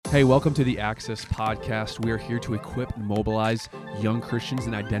Hey, welcome to the Access Podcast. We are here to equip and mobilize young Christians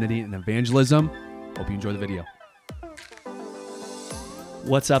in identity and evangelism. Hope you enjoy the video.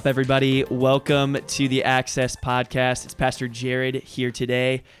 What's up, everybody? Welcome to the Access Podcast. It's Pastor Jared here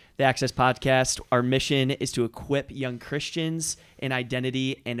today. The Access Podcast, our mission is to equip young Christians in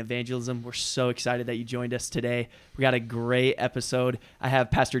identity and evangelism. We're so excited that you joined us today. We got a great episode. I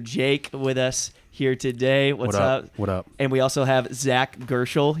have Pastor Jake with us here today. What's up? What up? And we also have Zach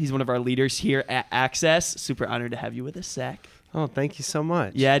Gershel. He's one of our leaders here at Access. Super honored to have you with us, Zach. Oh, thank you so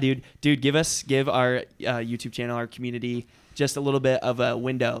much. Yeah, dude. Give our YouTube channel, our community, just a little bit of a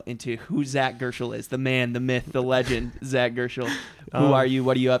window into who Zach Gershel is, the man, the myth, the legend, Zach Gershel. Who are you?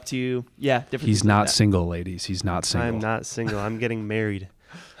 What are you up to? Yeah, different. He's not single, ladies. He's not single. I'm not single. I'm getting married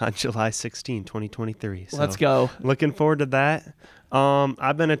on July 16, 2023. So let's go. Looking forward to that.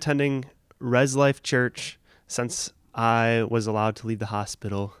 I've been attending Res Life Church since I was allowed to leave the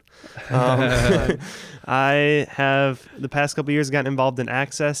hospital. I have the past couple years gotten involved in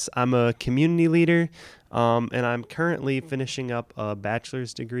Access. I'm a community leader. And I'm currently finishing up a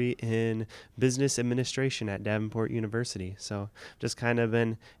bachelor's degree in business administration at Davenport University. So just kind of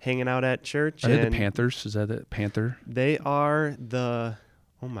been hanging out at church. Are they the Panthers? Is that the Panther? They are the...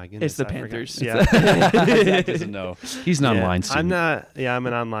 Oh my goodness. It's the Panthers. Yeah. Zach doesn't know. He's an online student. I'm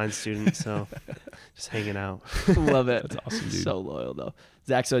an online student, so just hanging out. Love it. That's awesome, dude. So loyal, though.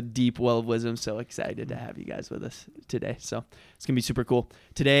 Zach's a deep well of wisdom. So excited to have you guys with us today. So it's going to be super cool.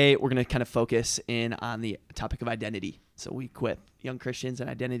 Today, we're going to kind of focus in on the topic of identity. So we equip young Christians in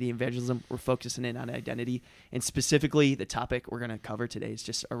identity evangelism. We're focusing in on identity. And specifically, the topic we're going to cover today is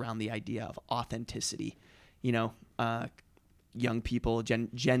just around the idea of authenticity. You know, young people,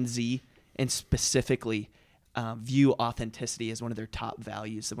 Gen Z, and specifically view authenticity as one of their top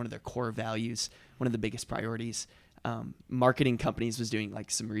values, one of their core values, one of the biggest priorities. Marketing companies was doing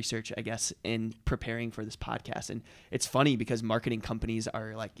like some research, I guess, in preparing for this podcast. And it's funny because marketing companies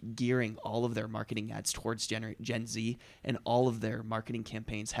are like gearing all of their marketing ads towards Gen Z, and all of their marketing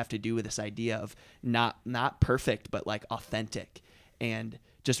campaigns have to do with this idea of not perfect, but like authentic, and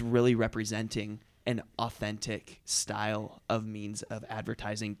just really representing an authentic style of means of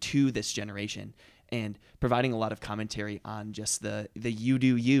advertising to this generation, and providing a lot of commentary on just the you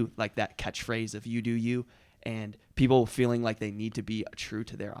do you, like that catchphrase of you do you, and people feeling like they need to be true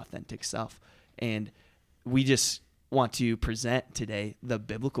to their authentic self. And we just want to present today the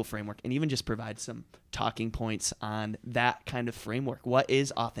biblical framework and even just provide some talking points on that kind of framework. What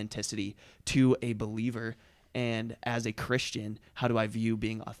is authenticity to a believer? And as a Christian, how do I view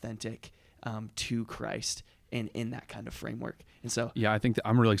being authentic to Christ and in that kind of framework? And so, yeah, I think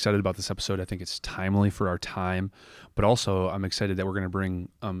I'm really excited about this episode. I think it's timely for our time, but also I'm excited that we're going to bring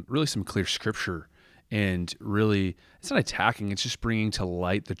really some clear scripture, and really, it's not attacking, it's just bringing to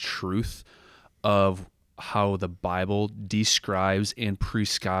light the truth of how the Bible describes and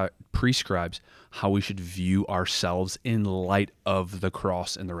prescribes how we should view ourselves in light of the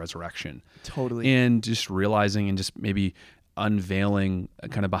cross and the resurrection. Totally. And just realizing and just maybe unveiling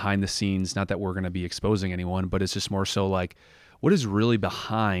kind of behind the scenes, not that we're going to be exposing anyone, but it's just more so like, what is really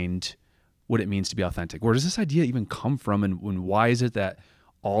behind what it means to be authentic? Where does this idea even come from? And why is it that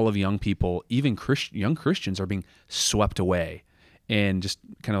all of young people, even young Christians, are being swept away? And just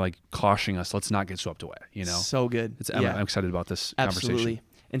kind of like cautioning us, let's not get swept away, you know? So good. I'm excited about this Absolutely. conversation.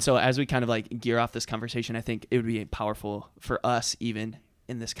 And so as we kind of like gear off this conversation, I think it would be powerful for us, even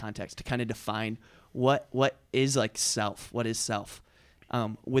in this context, to kind of define what is like self, what is self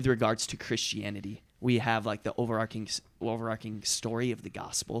with regards to Christianity. We have like the overarching story of the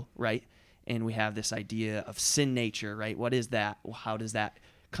gospel, right? And we have this idea of sin nature, right? What is that? How does that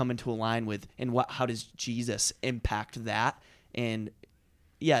come into line with, and how does Jesus impact that? And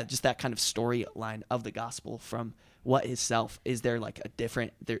yeah, just that kind of storyline of the gospel from what is self. Is there like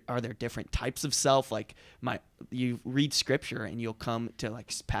are there different types of self? Like you read scripture and you'll come to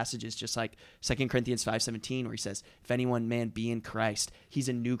like passages just like 2 Corinthians 5:17, where he says, if anyone man be in Christ, he's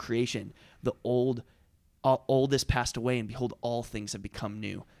a new creation. The old is passed away, and behold, all things have become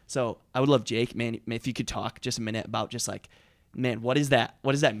new. So I would love, Jake, man, if you could talk just a minute about just like, man, what is that?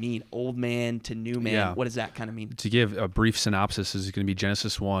 What does that mean? Old man to new man. Yeah. What does that kind of mean? To give a brief synopsis, is going to be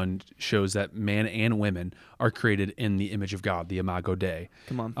Genesis 1 shows that man and women are created in the image of God, the Imago Dei.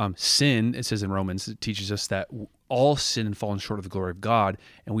 Come on. Sin, it says in Romans, it teaches us that all sin and fallen short of the glory of God,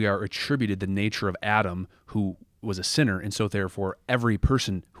 and we are attributed the nature of Adam, who was a sinner, and so therefore every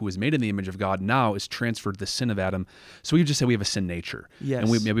person who is made in the image of God now is transferred the sin of Adam. So we just say we have a sin nature. Yes.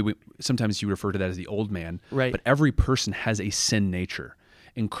 And maybe sometimes you refer to that as the old man. Right. But every person has a sin nature.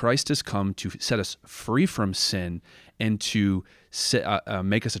 And Christ has come to set us free from sin and to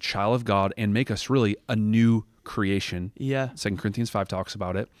make us a child of God, and make us really a new creation. Yeah. 2 Corinthians 5 talks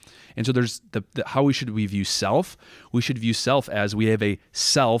about it. And so there's how we view self. We should view self as we have a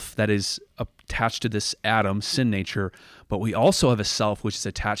self that is attached to this Adam, sin nature, but we also have a self which is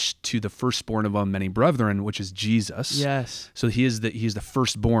attached to the firstborn among many brethren, which is Jesus. Yes. So he is the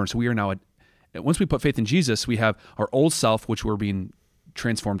firstborn. So we are now, once we put faith in Jesus, we have our old self, which we're being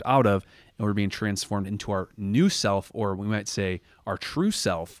transformed out of, and we're being transformed into our new self, or we might say our true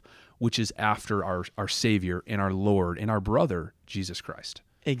self, which is after our Savior and our Lord and our brother, Jesus Christ.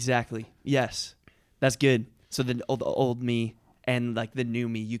 Exactly. Yes. That's good. So the old me and like the new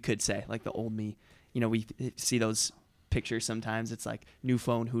me, you could say, like the old me, we see those pictures sometimes. It's like new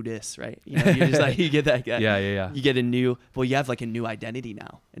phone, who dis, right? You just like, you get that guy. Yeah. You get you have like a new identity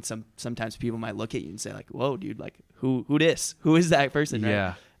now. And sometimes people might look at you and say like, whoa, dude, like who dis? Who is that person?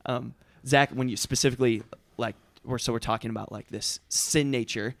 Right? Yeah. Zach, when you specifically like, we're talking about like this sin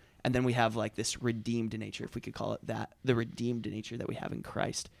nature, and then we have like this redeemed nature, if we could call it that, the redeemed nature that we have in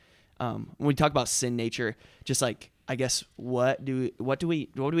Christ. When we talk about sin nature, just like, I guess, what do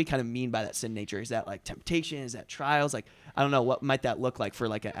we kind of mean by that sin nature? Is that like temptation? Is that trials? Like, I don't know, what might that look like for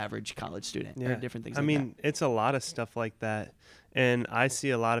like an average college student or different things? It's a lot of stuff like that. And I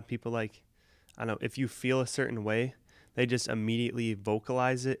see a lot of people like, I don't know, if you feel a certain way, they just immediately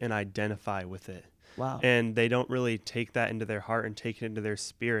vocalize it and identify with it. Wow. And they don't really take that into their heart and take it into their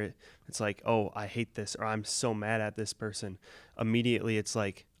spirit. It's like, oh, I hate this, or I'm so mad at this person. Immediately it's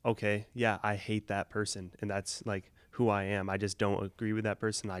like, okay, yeah, I hate that person, and that's like who I am. I just don't agree with that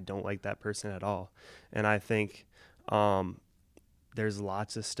person. I don't like that person at all. And I think there's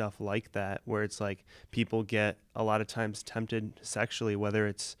lots of stuff like that where it's like people get a lot of times tempted sexually, whether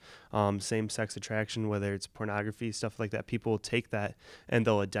it's same-sex attraction, whether it's pornography, stuff like that. People will take that and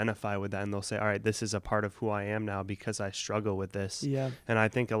they'll identify with that, and they'll say, all right, this is a part of who I am now because I struggle with this. Yeah. And I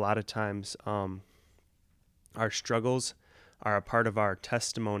think a lot of times our struggles are a part of our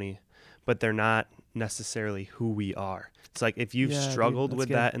testimony, but they're not necessarily who we are. It's like if you've struggled with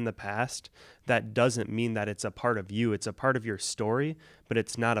that in the past, that doesn't mean that it's a part of you. It's a part of your story, but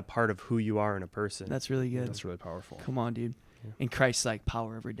it's not a part of who you are in a person. That's really good. That's really powerful. Come on, dude. Yeah. And Christ's like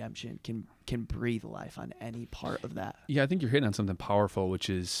power of redemption can breathe life on any part of that. Yeah, I think you're hitting on something powerful, which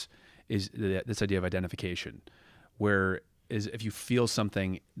is this idea of identification, where is if you feel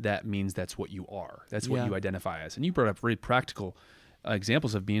something, that means that's what you are. That's what you identify as. And you brought up very practical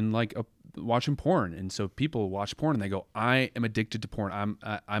examples of being like watching porn. And so people watch porn and they go, I am addicted to porn.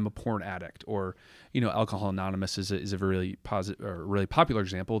 I'm a porn addict. Or, Alcohol Anonymous is a really positive or really popular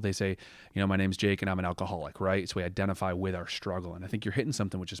example. They say, my name's Jake and I'm an alcoholic, right? So we identify with our struggle. And I think you're hitting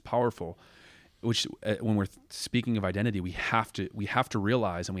something which is powerful, which when we're speaking of identity, we have to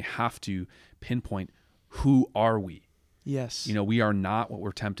realize and we have to pinpoint, who are we? Yes. We are not what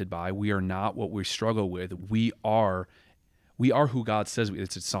we're tempted by. We are not what we struggle with. We are who God says we.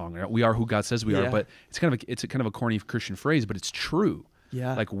 It's a song. Right? We are who God says we are. But it's kind of a corny Christian phrase, but it's true.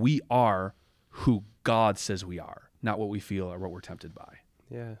 Yeah. Like we are who God says we are, not what we feel or what we're tempted by.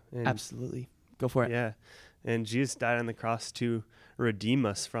 Yeah. Absolutely. Go for it. Yeah. And Jesus died on the cross to redeem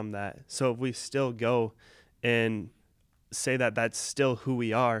us from that. So if we still go and say that that's still who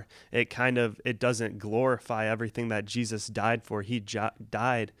we are, it doesn't glorify everything that Jesus died for. He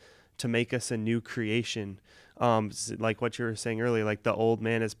died to make us a new creation. Like what you were saying earlier, like the old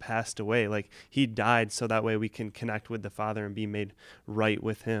man has passed away. Like he died so that way we can connect with the Father and be made right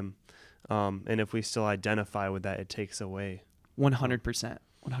with him. And if we still identify with that, it takes away. 100%.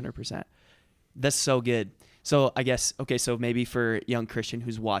 100%. That's so good. So I guess, okay, so maybe for a young Christian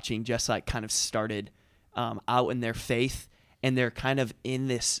who's watching, just like kind of started out in their faith, and they're kind of in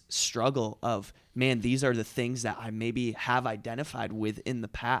this struggle of, man, these are the things that I maybe have identified with in the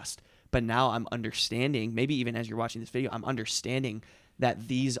past, but now I'm understanding, maybe even as you're watching this video, I'm understanding that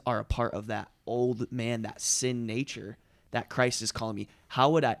these are a part of that old man, that sin nature that Christ is calling me.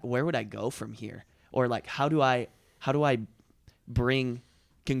 Where would I go from here? Or like, how do I bring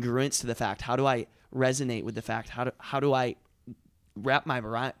congruence to the fact? How do I resonate with the fact? How do I wrap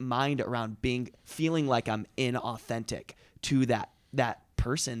my mind around feeling like I'm inauthentic to that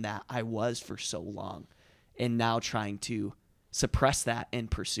person that I was for so long, and now trying to suppress that and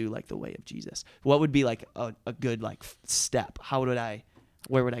pursue like the way of Jesus? What would be like a good like step?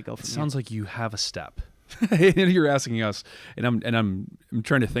 Where would I go from here? Sounds like you have a step. You're asking us, and I'm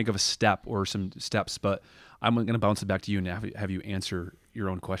trying to think of a step or some steps, but I'm going to bounce it back to you and have you answer your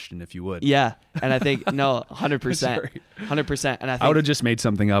own question, if you would. Yeah, and I think 100%, 100%. And I would have just made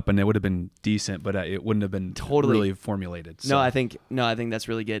something up, and it would have been decent, but it wouldn't have been totally really formulated. So. I think that's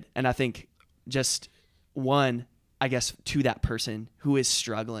really good, and I think just one, I guess, to that person who is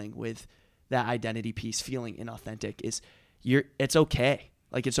struggling with that identity piece, feeling inauthentic, is it's okay.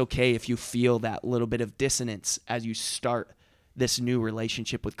 Like, it's okay if you feel that little bit of dissonance as you start this new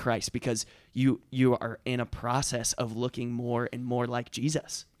relationship with Christ, because you are in a process of looking more and more like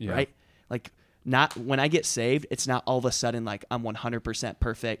Jesus, right? Like, not when I get saved, it's not all of a sudden like I'm 100%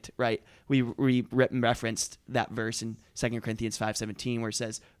 perfect, right? We referenced that verse in 2 Corinthians 5:17 where it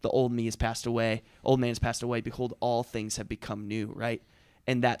says, the old man has passed away. Behold, all things have become new, right?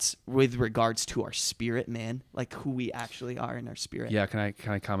 And that's with regards to our spirit, man, like who we actually are in our spirit. Yeah, can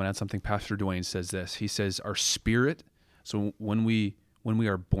I comment on something? Pastor Dwayne says this. He says our spirit, so when we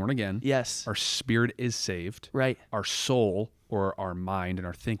are born again, yes, our spirit is saved. Right. Our soul, or our mind and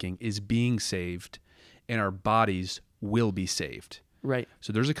our thinking, is being saved, and our bodies will be saved. Right.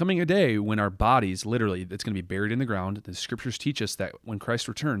 So there's coming a day when our bodies, literally, it's going to be buried in the ground. The scriptures teach us that when Christ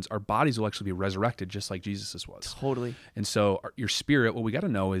returns, our bodies will actually be resurrected just like Jesus's was. Totally. And so your spirit, what we got to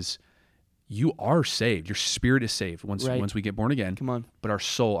know is you are saved. Your spirit is saved once we get born again. Come on. But our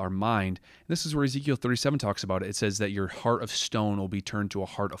soul, our mind, and this is where Ezekiel 37 talks about it. It says that your heart of stone will be turned to a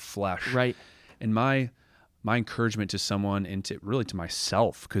heart of flesh. Right. And my encouragement to someone, and to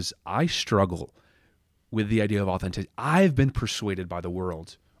myself, because I struggle with the idea of authenticity. I've been persuaded by the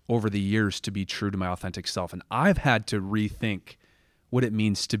world over the years to be true to my authentic self, and I've had to rethink what it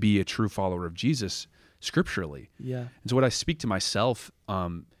means to be a true follower of Jesus scripturally. Yeah. And so what I speak to myself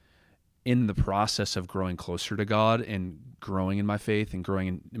in the process of growing closer to God and growing in my faith and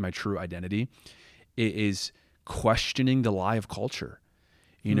growing in my true identity, it is questioning the lie of culture.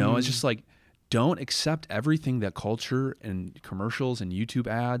 It's just like, don't accept everything that culture and commercials and YouTube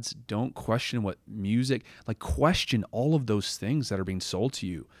ads. Don't question what music, like, question all of those things that are being sold to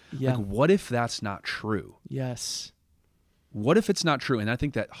you. Yeah. Like, what if that's not true? Yes. What if it's not true? And I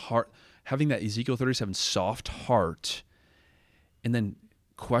think that having that Ezekiel 37 soft heart, and then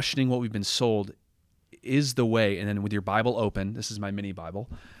questioning what we've been sold is the way. And then with your Bible open, this is my mini Bible,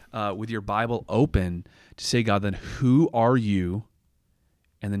 with your Bible open to say, God, then who are you?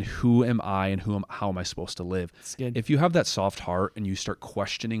 And then who am I, and how am I supposed to live? That's good. If you have that soft heart and you start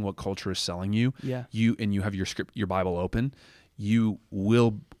questioning what culture is selling you, you have your Bible open, you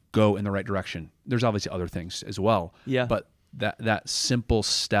will go in the right direction. There's obviously other things as well. Yeah. But that simple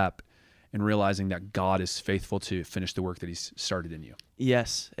step in realizing that God is faithful to finish the work that He's started in you.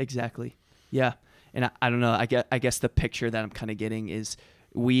 Yes, exactly. Yeah. And I don't know, I guess the picture that I'm kind of getting is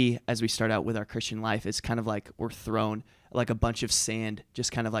as we start out with our Christian life, it's kind of like we're thrown like a bunch of sand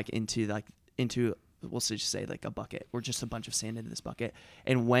just kind of like into we'll just say like a bucket. We're just a bunch of sand into this bucket.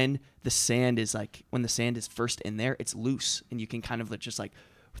 And when the sand is first in there, it's loose, and you can kind of just like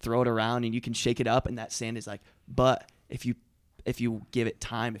throw it around and you can shake it up, and that sand is like, but if you give it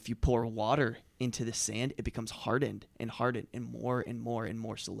time, if you pour water into the sand, it becomes hardened and more and more and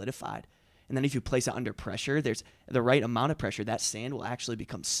more solidified. And then if you place it under pressure, there's the right amount of pressure, that sand will actually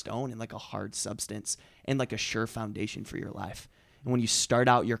become stone and like a hard substance and like a sure foundation for your life. And when you start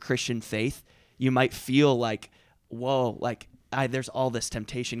out your Christian faith, you might feel like, whoa, like there's all this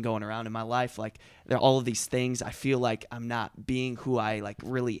temptation going around in my life. Like there are all of these things. I feel like I'm not being who I like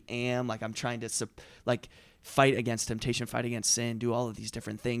really am. Like I'm trying to fight against temptation, fight against sin, do all of these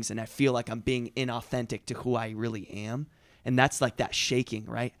different things. And I feel like I'm being inauthentic to who I really am. And that's like that shaking,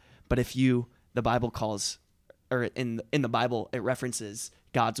 right? But if the Bible calls, or in the Bible, it references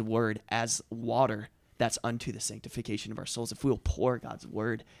God's word as water that's unto the sanctification of our souls. If we will pour God's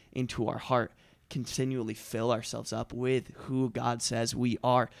word into our heart, continually fill ourselves up with who God says we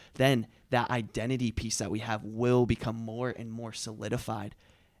are, then that identity piece that we have will become more and more solidified.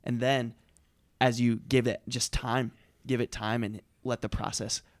 And then as you give it time and let the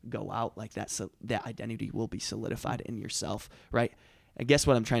process go out like that, so that identity will be solidified in yourself, right? I guess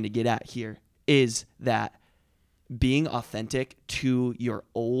what I'm trying to get at here is that being authentic to your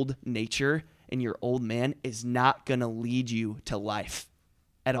old nature and your old man is not going to lead you to life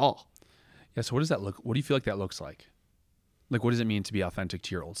at all. Yeah, so what do you feel like that looks like? Like, what does it mean to be authentic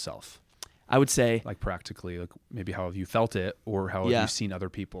to your old self? I would say, like, practically, like maybe how have you felt it, or how have you seen other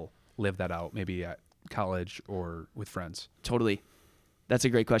people live that out, maybe at college or with friends? Totally. That's a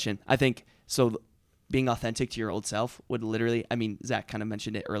great question. I think so. Being authentic to your old self would literally, I mean, Zach kind of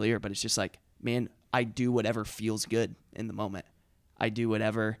mentioned it earlier, but it's just like, man, I do whatever feels good in the moment. I do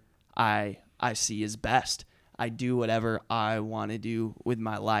whatever I see as best. I do whatever I want to do with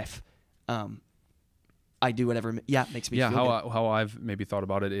my life. I do whatever, makes me feel good. How I've maybe thought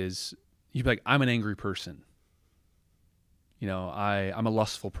about it is, you'd be like, I'm an angry person. I'm a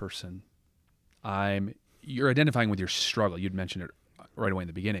lustful person. You're identifying with your struggle. You'd mentioned it right away in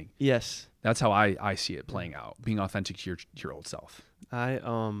the beginning. Yes. That's how I see it playing out, being authentic to your old self. I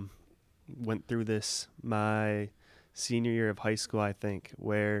went through this my senior year of high school, I think,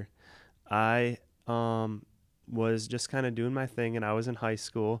 where I was just kind of doing my thing, and I was in high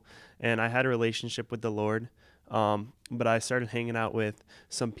school, and I had a relationship with the Lord, but I started hanging out with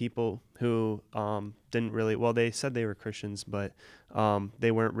some people who didn't really, well, they said they were Christians, but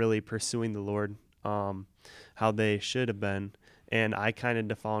they weren't really pursuing the Lord how they should have been, and I kind of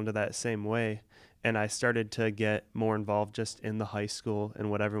default into that same way. And I started to get more involved just in the high school and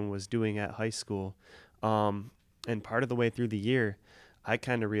what everyone was doing at high school. And part of the way through the year, I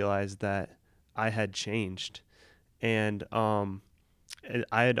kind of realized that I had changed. And I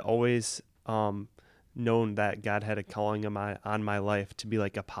had always known that God had a calling on my life to be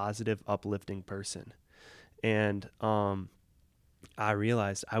like a positive, uplifting person. And I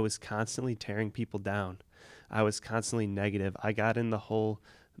realized I was constantly tearing people down. I was constantly negative. I got in the whole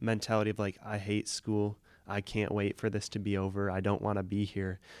mentality of like, I hate school. I can't wait for this to be over. I don't want to be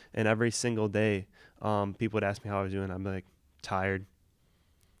here. And every single day, people would ask me how I was doing. I'm like, tired.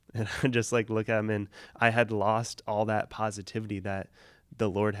 And I just like look at them, and I had lost all that positivity that the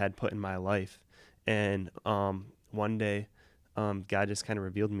Lord had put in my life. And one day, God just kind of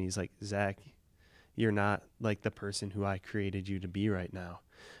revealed to me, he's like, Zach, you're not like the person who I created you to be right now.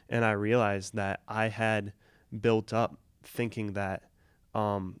 And I realized that I had built up thinking that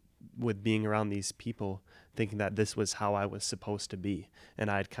with being around these people, thinking that this was how I was supposed to be. And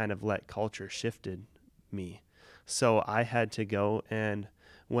I'd kind of let culture shifted me. So I had to go, and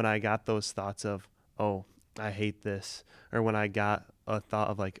when I got those thoughts of, oh, I hate this, or when I got a thought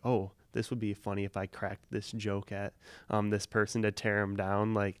of like, oh, this would be funny if I cracked this joke at this person to tear him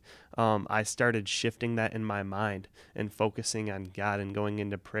down. Like, I started shifting that in my mind and focusing on God and going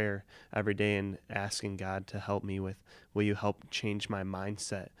into prayer every day and asking God to help me with, will you help change my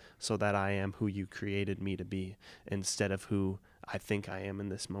mindset so that I am who you created me to be instead of who I think I am in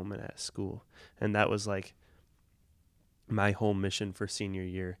this moment at school. And that was like my whole mission for senior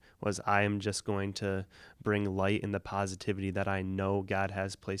year was I am just going to bring light and the positivity that I know God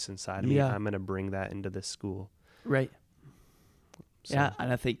has placed inside of me. Yeah. I'm going to bring that into this school. Right. So, Yeah,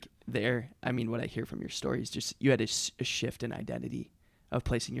 and I think what I hear from your story is just you had a shift in identity, of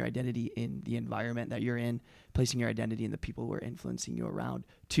placing your identity in the environment that you're in, placing your identity in the people who are influencing you around,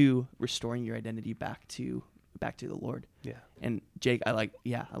 to restoring your identity back to the Lord. Yeah. And Jake, I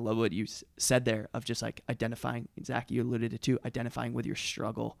love what you said there of just like identifying, Zach, you alluded to identifying with your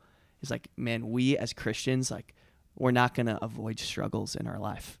struggle. It's like, man, we as Christians, like, we're not going to avoid struggles in our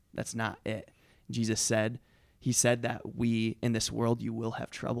life. That's not it. Jesus said, he said that we, in this world, you will have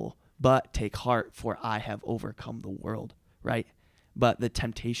trouble, but take heart, for I have overcome the world, right? But the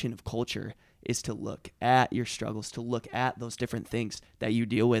temptation of culture is to look at your struggles, to look at those different things that you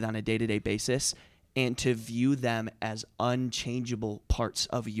deal with on a day-to-day basis, and to view them as unchangeable parts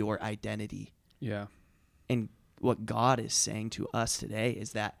of your identity. Yeah. And what God is saying to us today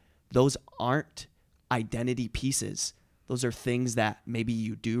is that those aren't identity pieces. Those are things that maybe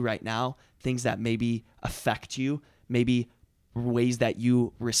you do right now, things that maybe affect you, maybe ways that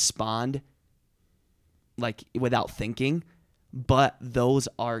you respond like without thinking, but those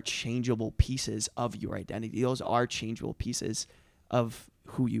are changeable pieces of your identity. Those are changeable pieces of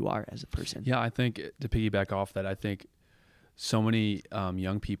who you are as a person. Yeah, I think to piggyback off that, I think so many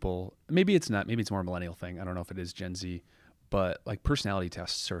young people, maybe it's more a millennial thing. I don't know if it is Gen Z, but like personality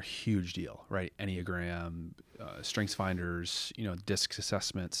tests are a huge deal, right? Enneagram, strengths finders, DISC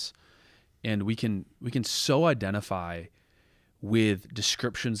assessments. And we can so identify with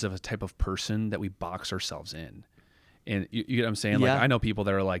descriptions of a type of person that we box ourselves in. And you get what I'm saying? Yeah. Like, I know people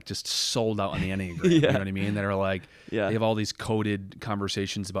that are like just sold out on the Enneagram. You know what I mean? That are like, they have all these coded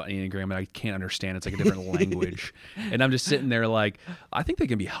conversations about Enneagram and I can't understand. It's like a different language. And I'm just sitting there like, I think they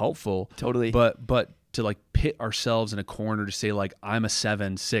can be helpful. Totally. But to like pit ourselves in a corner to say like, I'm a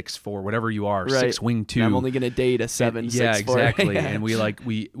 7, 6, 4, whatever you are, right. 6 wing 2. I'm only going to date a 7, 6, 4. Yeah, exactly. And we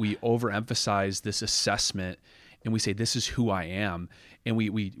overemphasize this assessment and we say, this is who I am. And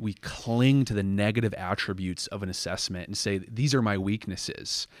we cling to the negative attributes of an assessment and say, these are my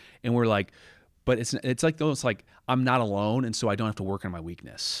weaknesses. And we're like, but it's like those, like, I'm not alone. And so I don't have to work on my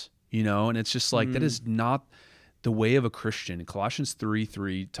weakness, and it's just like, that is not the way of a Christian. Colossians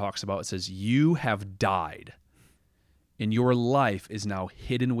 3:3 talks about, it says, you have died and your life is now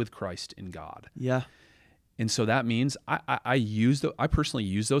hidden with Christ in God. Yeah. And so that means I personally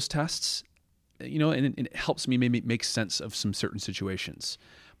use those tests, and it helps me maybe make sense of some certain situations,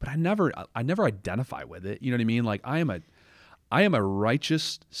 but I never identify with it. You know what I mean? Like, I am a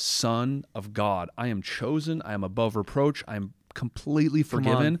righteous son of God. I am chosen. I am above reproach. I am completely Come on.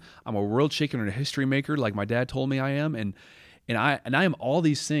 forgiven. I'm a world shaker and a history maker, like my dad told me I am, and I am all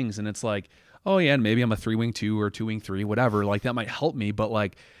these things. And it's like, oh yeah, and maybe I'm a 3-wing 2 or 2-wing 3, whatever. Like that might help me, but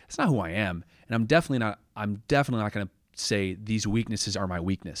like it's not who I am. And I'm definitely not going to say these weaknesses are my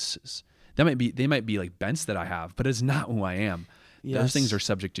weaknesses. They might be like bents that I have, but it's not who I am. Those Yes. things are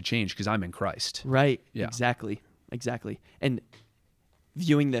subject to change because I'm in Christ. Right. Yeah. Exactly. And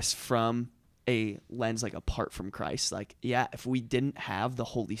viewing this from a lens like apart from Christ, like, yeah, if we didn't have the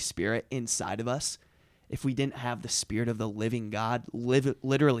Holy Spirit inside of us, if we didn't have the Spirit of the living God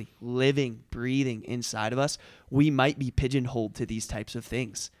literally living, breathing inside of us, we might be pigeonholed to these types of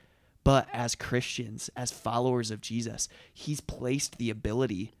things. But as Christians, as followers of Jesus, he's placed the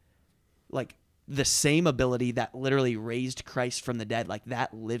ability, like the same ability that literally raised Christ from the dead, like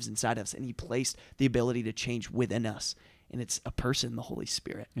that lives inside of us. And he placed the ability to change within us. And it's a person, the Holy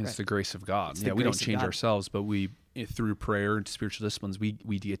Spirit. And it's the grace of God. It's the We don't grace of change God. ourselves, but we through prayer and spiritual disciplines, we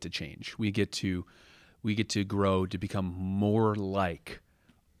get to change. We get to grow to become more like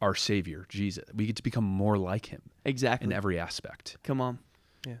our Savior, Jesus. We get to become more like him Exactly. in every aspect. Come on.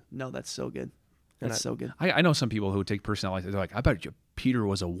 Yeah. No, that's so good. And That's so good. I know some people who take personality, they're like, I bet you Peter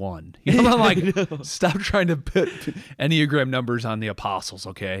was a 1. You know, I'm like, stop trying to put Enneagram numbers on the apostles,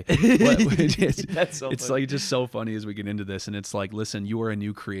 okay? That's so It's funny. like just so funny as we get into this. And it's like, listen, you are a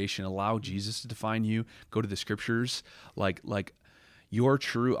new creation. Allow Jesus to define you. Go to the scriptures. Like your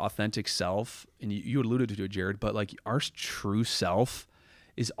true, authentic self, and you alluded to it, Jared, but like our true self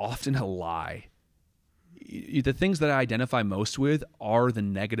is often a lie. The things that I identify most with are the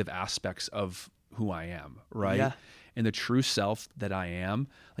negative aspects of who I am, right? Yeah. And the true self that I am,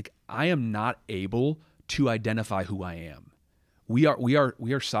 like I am not able to identify who I am. We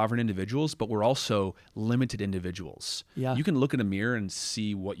are sovereign individuals, but we're also limited individuals. Yeah. You can look in a mirror and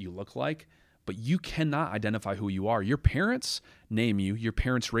see what you look like, but you cannot identify who you are. Your parents name you, your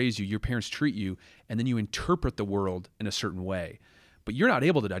parents raise you, your parents treat you, and then you interpret the world in a certain way. But you're not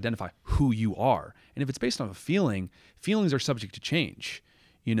able to identify who you are. And if it's based on a feeling, feelings are subject to change,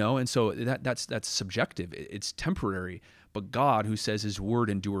 you know? And so that's subjective. It's temporary. But God, who says his word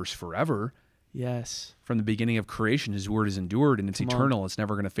endures forever, Yes. from the beginning of creation, his word is endured and it's Come on. eternal. It's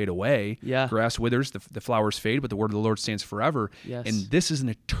never going to fade away. Yeah. Grass withers, the flowers fade, but the word of the Lord stands forever. Yes. And this is an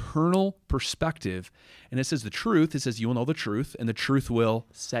eternal perspective. And it says the truth. It says you will know the truth, and the truth will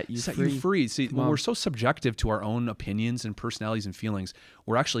Set you set free. you free. See, when on. we're so subjective to our own opinions and personalities and feelings,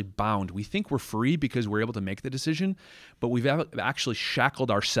 we're actually bound. We think we're free because we're able to make the decision, but we've actually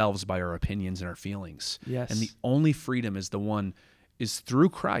shackled ourselves by our opinions and our feelings. Yes. And the only freedom is is through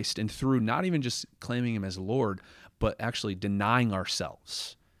Christ, and through not even just claiming him as Lord, but actually denying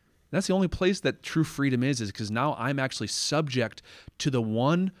ourselves. That's the only place that true freedom is because now I'm actually subject to the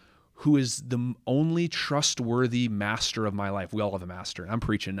one who is the only trustworthy master of my life. We all have a master. I'm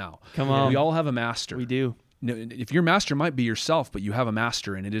preaching now. Come on. We all have a master. We do. No, if your master might be yourself, but you have a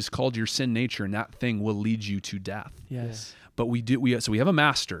master, and it is called your sin nature, and that thing will lead you to death. Yes. But so we have a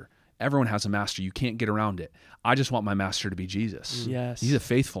master. Everyone has a master. You can't get around it. I just want my master to be Jesus. Yes. He's a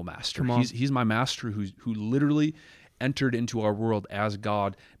faithful master. Come on. He's my master who literally entered into our world as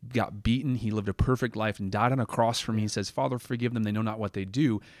God, got beaten. He lived a perfect life and died on a cross for me. He says, Father, forgive them. They know not what they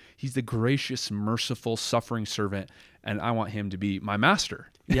do. He's the gracious, merciful, suffering servant, and I want him to be my master.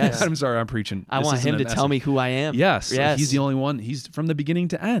 Yes. I'm sorry, I'm preaching. I This want isn't him a to tell message. me who I am. Yes. Yes. He's the only one. He's from the beginning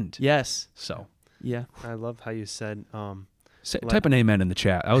to end. Yes. So Yeah. I love how you said, type an amen in the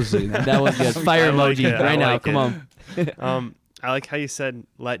chat. That was That was good. Fire I like emoji it. I right now. like Come it. on. I like how you said,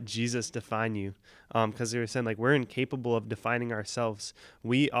 let Jesus define you. Because they were saying, like, we're incapable of defining ourselves.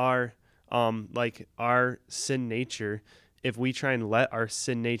 We are, like, our sin nature. If we try and let our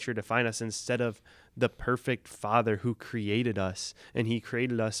sin nature define us instead of the perfect Father who created us, and he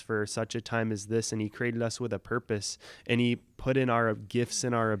created us for such a time as this, and he created us with a purpose, and he put in our gifts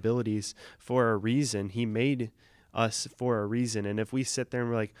and our abilities for a reason. He made us for a reason. And if we sit there and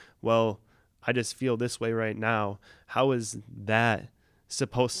we're like, well, I just feel this way right now, how is that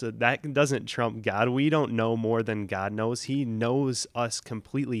supposed to, that doesn't trump God. We don't know more than God knows. He knows us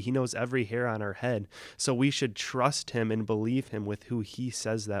completely. He knows every hair on our head. So we should trust him and believe him with who he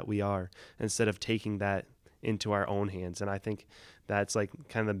says that we are, instead of taking that into our own hands. And I think that's like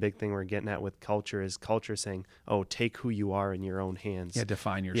kind of the big thing we're getting at with culture, is culture saying, oh, take who you are in your own hands. yeah,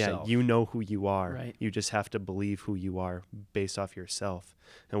 define yourself. Yeah, you know who you are. Right. You just have to believe who you are based off yourself.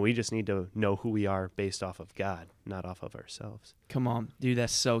 And we just need to know who we are based off of God, not off of ourselves. Come on, dude.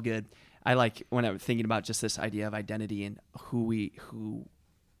 That's so good. I like when I'm thinking about just this idea of identity and who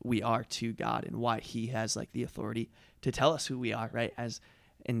we are to God, and why he has like the authority to tell us who we are, right?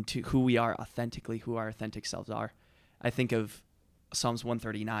 And to who we are authentically, who our authentic selves are. I think of Psalms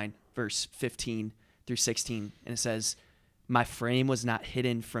 139, verse 15 through 16, and it says, "My frame was not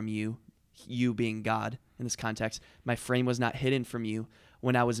hidden from you," you being God in this context, "my frame was not hidden from you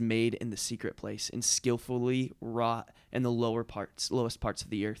when I was made in the secret place and skillfully wrought in the lowest parts of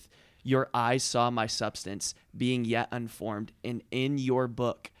the earth. Your eyes saw my substance, being yet unformed, and in your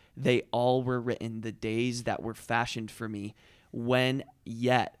book they all were written, the days that were fashioned for me, when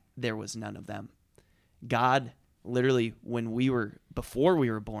yet there was none of them." God, literally, before we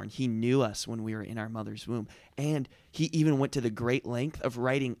were born, he knew us when we were in our mother's womb. And he even went to the great length of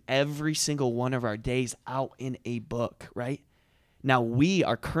writing every single one of our days out in a book, right? Now, we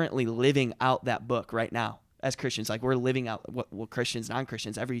are currently living out that book right now as Christians. Like, we're living out, well, Christians,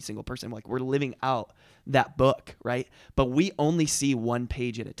 non-Christians, every single person, like, we're living out that book, right? But we only see one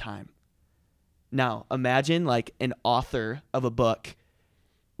page at a time. Now, imagine, like, an author of a book,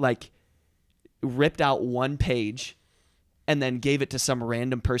 like, ripped out one page and then gave it to some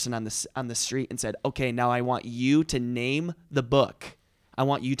random person on the street and said, "Okay, now I want you to name the book. I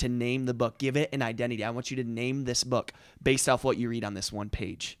want you to name the book. Give it an identity. I want you to name this book based off what you read on this one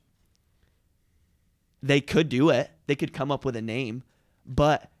page." They could do it. They could come up with a name,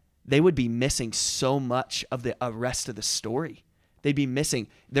 but they would be missing so much of the rest of the story. They'd be missing.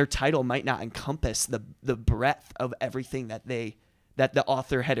 Their title might not encompass the breadth of everything that the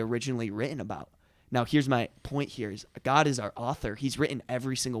author had originally written about. Now, here's my point here is God is our author. He's written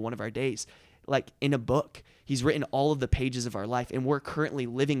every single one of our days. Like in a book, he's written all of the pages of our life, and we're currently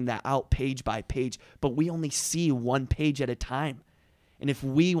living that out page by page, but we only see one page at a time. And if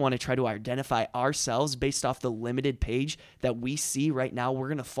we want to try to identify ourselves based off the limited page that we see right now, we're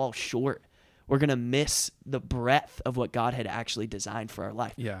going to fall short. We're going to miss the breadth of what God had actually designed for our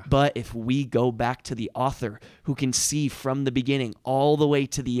life. Yeah. But if we go back to the author who can see from the beginning all the way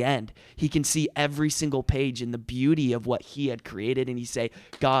to the end, he can see every single page and the beauty of what he had created. And he say,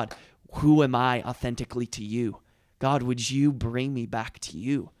 "God, who am I authentically to you? God, would you bring me back to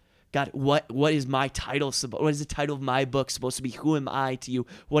you? God, what is my title? What is the title of my book supposed to be? Who am I to you?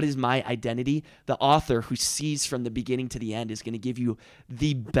 What is my identity?" The author who sees from the beginning to the end is going to give you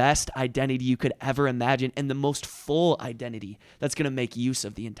the best identity you could ever imagine and the most full identity that's going to make use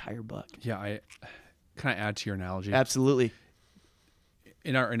of the entire book. Yeah, can I add to your analogy? Absolutely.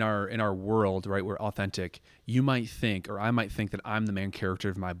 In our world, right, we're authentic. You might think, or I might think, that I'm the main character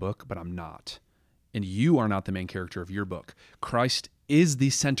of my book, but I'm not. And you are not the main character of your book. Christ is the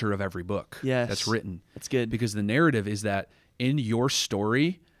center of every book that's written. That's good. Because the narrative is that in your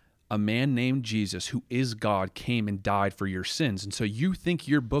story, a man named Jesus, who is God, came and died for your sins. And so you think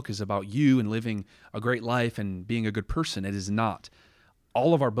your book is about you and living a great life and being a good person. It is not.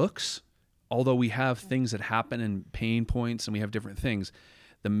 All of our books, although we have things that happen and pain points and we have different things,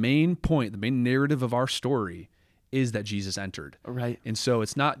 the main point, the main narrative of our story is that Jesus entered. Right. And so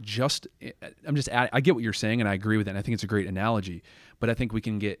it's not just, I get what you're saying and I agree with it. And I think it's a great analogy, but I think we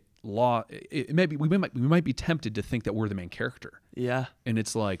can get we might be tempted to think that we're the main character. Yeah. And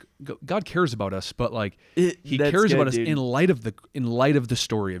it's like, God cares about us, but like he That's cares good, about us dude. in light of the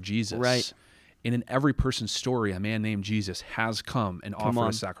story of Jesus. Right. And in every person's story, a man named Jesus has come and offered on.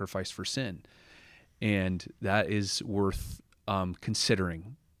 a sacrifice for sin. And that is worth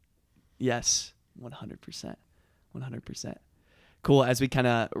considering. Yes. 100%. 100%. Cool. As we kind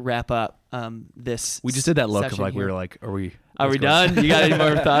of wrap up this, We just did that look of session like, we here. were like, are we done? You got any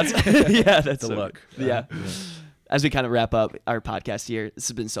more thoughts? Yeah, that's The so look. good. Yeah. As we kind of wrap up our podcast here, this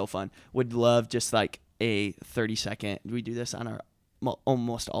has been so fun. Would love just like a 30-second. We do this on our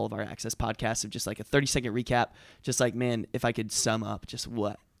almost all of our Access podcasts of just like a 30-second recap. Just like, man, if I could sum up just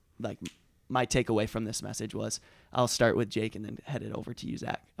what like my takeaway from this message was. I'll start with Jake and then head it over to you,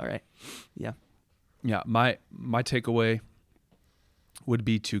 Zach. All right. Yeah. Yeah, my takeaway would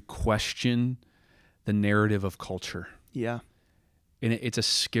be to question the narrative of culture. Yeah. And it's a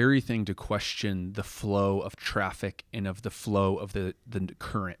scary thing to question the flow of traffic and of the flow of the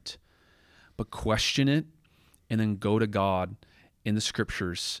current. But question it and then go to God in the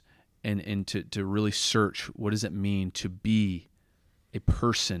scriptures and to really search, what does it mean to be a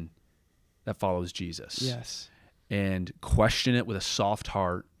person that follows Jesus? Yes. And question it with a soft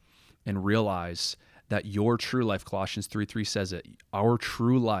heart and realize that your true life, Colossians 3:3 says it, our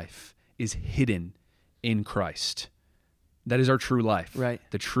true life is hidden in Christ. That is our true life. Right.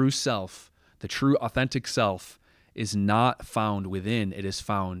 The true self, the true authentic self is not found within, it is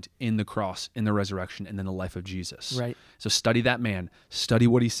found in the cross, in the resurrection, and in the life of Jesus. Right. So study that man, study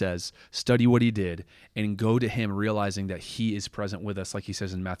what he says, study what he did, and go to him realizing that he is present with us, like he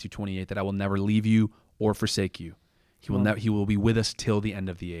says in Matthew 28, that I will never leave you or forsake you. He will be with us till the end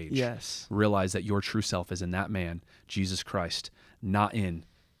of the age. Yes. Realize that your true self is in that man, Jesus Christ, not in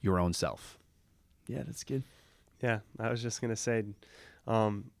your own self. Yeah, that's good. Yeah, I was just going to say,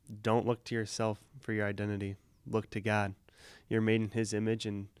 don't look to yourself for your identity. Look to God. You're made in his image,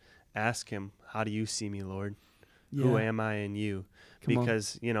 and ask him, how do you see me, Lord? Yeah. Who am I in you? Come on.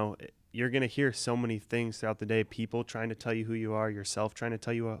 Because, you're going to hear so many things throughout the day, people trying to tell you who you are, yourself trying to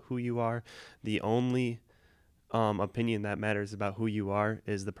tell you who you are. The only opinion that matters about who you are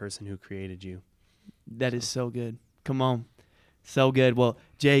is the person who created you. That is so good. Come on. So good. Well,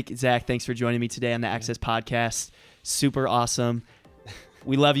 Jake, Zach, thanks for joining me today on the Access Podcast. Super awesome.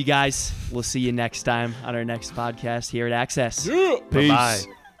 We love you guys. We'll see you next time on our next podcast here at Access. Yeah. Peace. Bye-bye.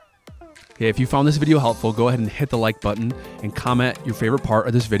 Hey, if you found this video helpful, go ahead and hit the like button and comment your favorite part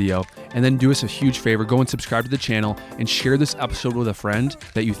of this video. And then do us a huge favor, go and subscribe to the channel and share this episode with a friend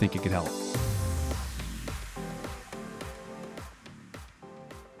that you think it could help.